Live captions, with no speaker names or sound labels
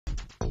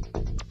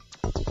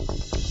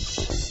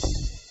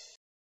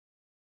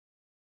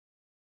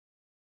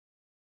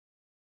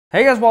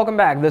Hey guys, welcome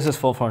back. This is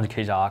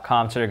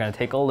underKG.com. Today we're going to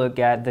take a look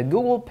at the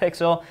Google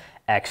Pixel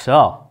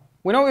XL.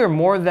 We know we are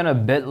more than a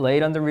bit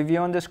late on the review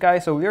on this guy,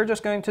 so we are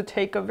just going to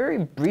take a very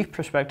brief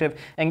perspective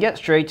and get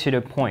straight to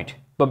the point.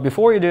 But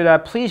before you do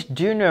that, please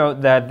do note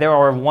that there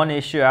are one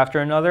issue after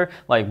another,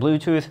 like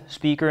Bluetooth,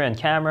 speaker, and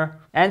camera.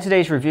 And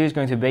today's review is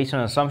going to be based on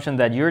an assumption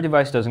that your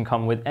device doesn't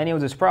come with any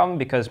of this problem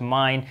because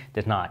mine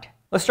did not.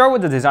 Let's start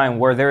with the design,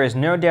 where there is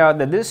no doubt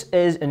that this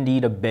is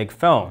indeed a big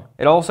phone.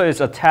 It also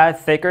is a tad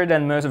thicker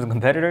than most of the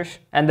competitors,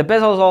 and the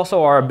bezels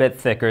also are a bit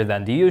thicker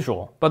than the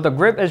usual. But the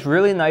grip is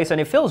really nice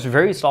and it feels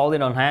very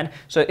solid on hand,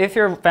 so if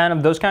you're a fan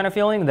of those kind of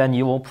feeling, then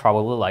you will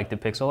probably like the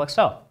Pixel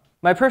XL.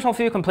 My personal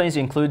few complaints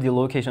include the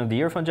location of the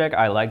earphone jack.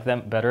 I like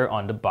them better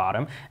on the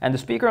bottom, and the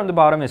speaker on the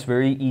bottom is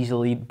very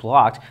easily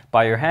blocked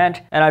by your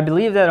hand, and I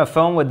believe that a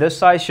phone with this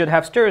size should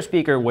have stereo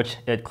speaker, which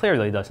it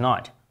clearly does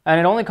not. And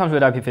it only comes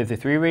with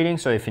IP53 rating,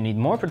 so if you need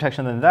more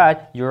protection than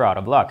that, you're out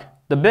of luck.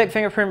 The big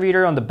fingerprint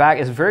reader on the back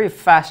is very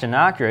fast and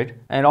accurate,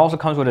 and it also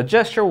comes with a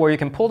gesture where you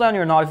can pull down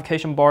your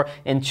notification bar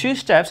in 2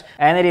 steps,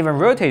 and it even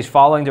rotates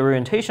following the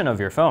orientation of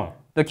your phone.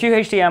 The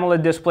QHD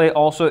AMOLED display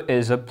also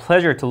is a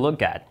pleasure to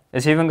look at.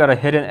 It's even got a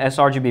hidden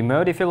sRGB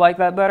mode if you like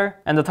that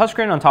better. And the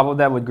touchscreen on top of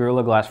that with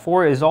Gorilla Glass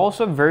 4 is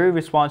also very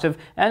responsive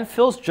and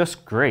feels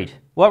just great.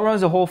 What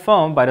runs the whole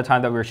phone by the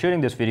time that we're shooting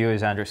this video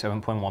is Android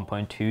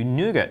 7.1.2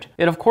 Nougat.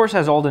 It of course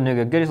has all the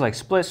Nougat goodies like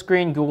split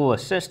screen, Google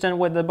Assistant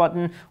with the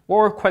button,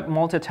 or quick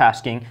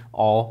multitasking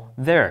all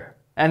there.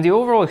 And the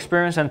overall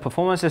experience and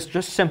performance is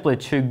just simply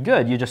too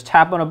good. You just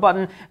tap on a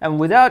button and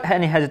without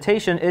any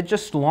hesitation, it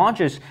just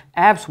launches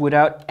apps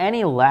without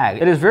any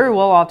lag. It is very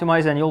well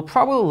optimized and you'll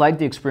probably like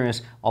the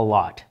experience a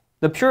lot.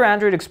 The pure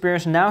Android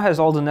experience now has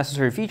all the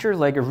necessary features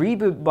like a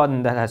reboot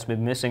button that has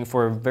been missing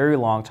for a very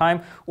long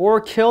time,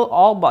 or kill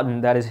all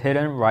button that is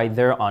hidden right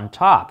there on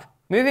top.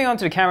 Moving on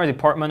to the camera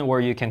department, where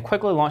you can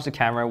quickly launch the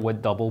camera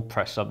with double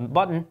press up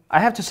button. I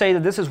have to say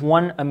that this is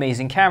one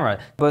amazing camera.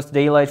 Both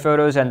daylight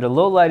photos and the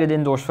low lighted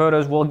indoors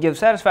photos will give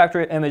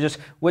satisfactory images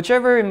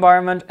whichever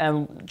environment,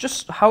 and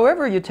just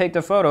however you take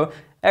the photo,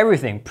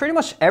 pretty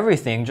much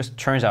everything just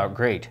turns out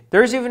great.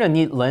 There's even a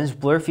neat lens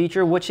blur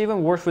feature which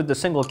even works with the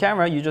single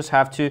camera. You just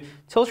have to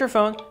tilt your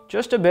phone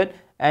just a bit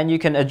and you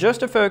can adjust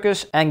the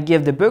focus and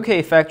give the bokeh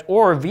effect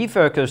or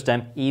refocus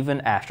them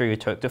even after you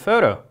took the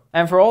photo.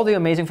 And for all the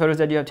amazing photos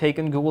that you have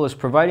taken, Google is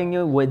providing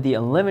you with the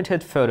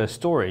unlimited photo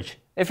storage.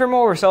 If you're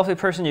more of a selfie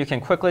person, you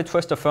can quickly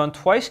twist the phone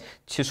twice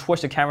to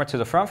switch the camera to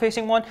the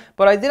front-facing one,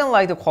 but I didn't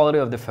like the quality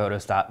of the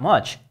photos that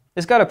much.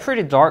 It's got a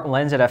pretty dark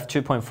lens at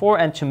f2.4,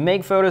 and to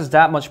make photos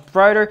that much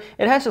brighter,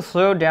 it has to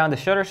slow down the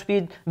shutter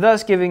speed,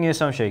 thus giving you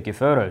some shaky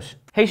photos.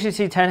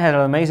 HTC 10 had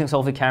an amazing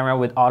selfie camera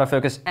with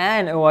autofocus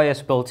and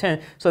OIS built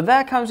in, so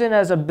that comes in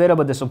as a bit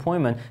of a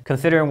disappointment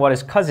considering what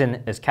its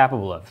cousin is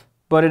capable of.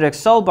 But it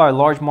excelled by a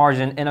large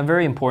margin in a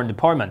very important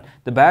department,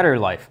 the battery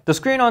life. The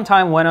screen on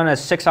time went on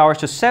as 6 hours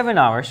to 7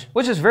 hours,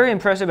 which is very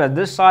impressive at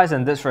this size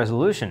and this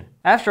resolution.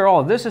 After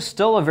all, this is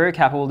still a very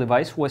capable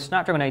device with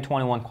Snapdragon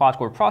 821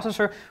 quad-core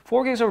processor,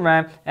 4 GB of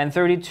RAM, and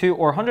 32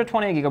 or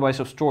 128 GB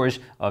of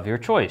storage of your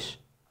choice.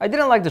 I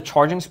didn't like the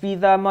charging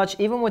speed that much.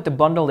 Even with the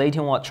bundled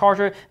 18-watt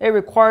charger, it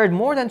required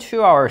more than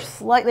 2 hours,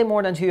 slightly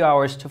more than 2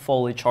 hours to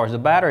fully charge the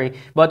battery.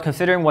 But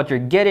considering what you're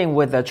getting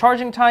with the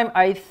charging time,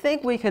 I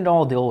think we can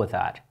all deal with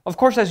that. Of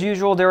course, as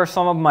usual, there are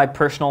some of my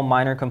personal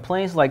minor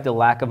complaints like the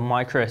lack of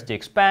microSD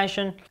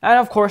expansion, and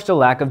of course the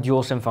lack of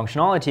dual SIM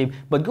functionality,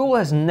 but Google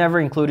has never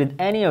included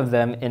any of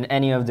them in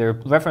any of their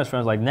reference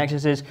phones like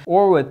Nexuses,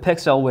 or with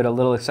Pixel with a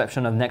little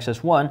exception of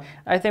Nexus 1.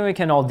 I think we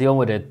can all deal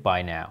with it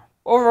by now.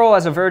 Overall,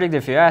 as a verdict,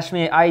 if you ask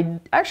me, I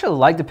actually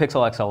like the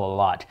Pixel XL a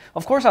lot.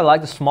 Of course, I like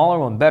the smaller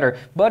one better,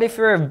 but if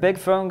you're a big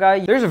phone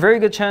guy, there's a very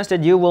good chance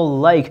that you will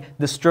like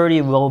the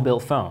sturdy,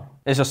 well-built phone.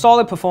 It's a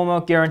solid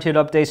performance, guaranteed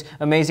updates,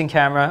 amazing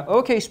camera,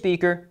 okay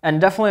speaker, and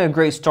definitely a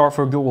great start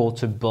for Google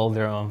to build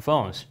their own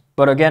phones.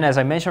 But again, as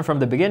I mentioned from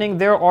the beginning,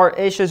 there are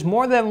issues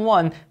more than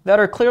one that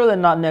are clearly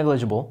not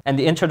negligible, and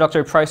the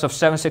introductory price of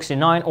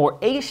 $769 or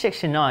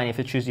 $869 if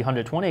you choose the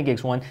 128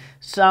 gigs one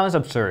sounds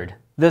absurd.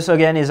 This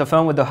again is a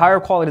phone with a higher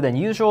quality than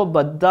usual,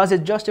 but does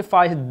it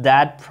justify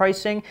that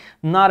pricing?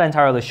 Not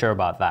entirely sure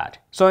about that.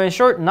 So in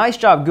short, nice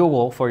job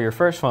Google for your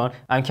first phone.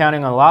 I'm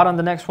counting a lot on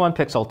the next one,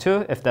 Pixel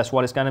 2, if that's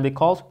what it's going to be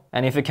called.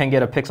 And if you can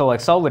get a Pixel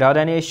XL without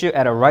any issue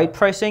at a right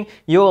pricing,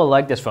 you will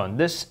like this phone.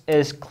 This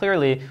is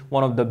clearly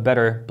one of the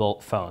better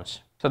built phones.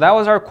 So that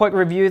was our quick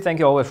review. Thank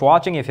you always for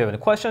watching. If you have any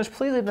questions,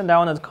 please leave them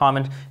down in the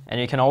comment. And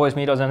you can always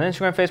meet us on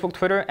Instagram, Facebook,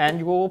 Twitter, and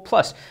Google+.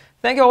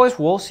 Thank you always.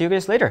 We'll see you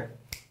guys later.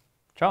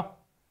 Ciao.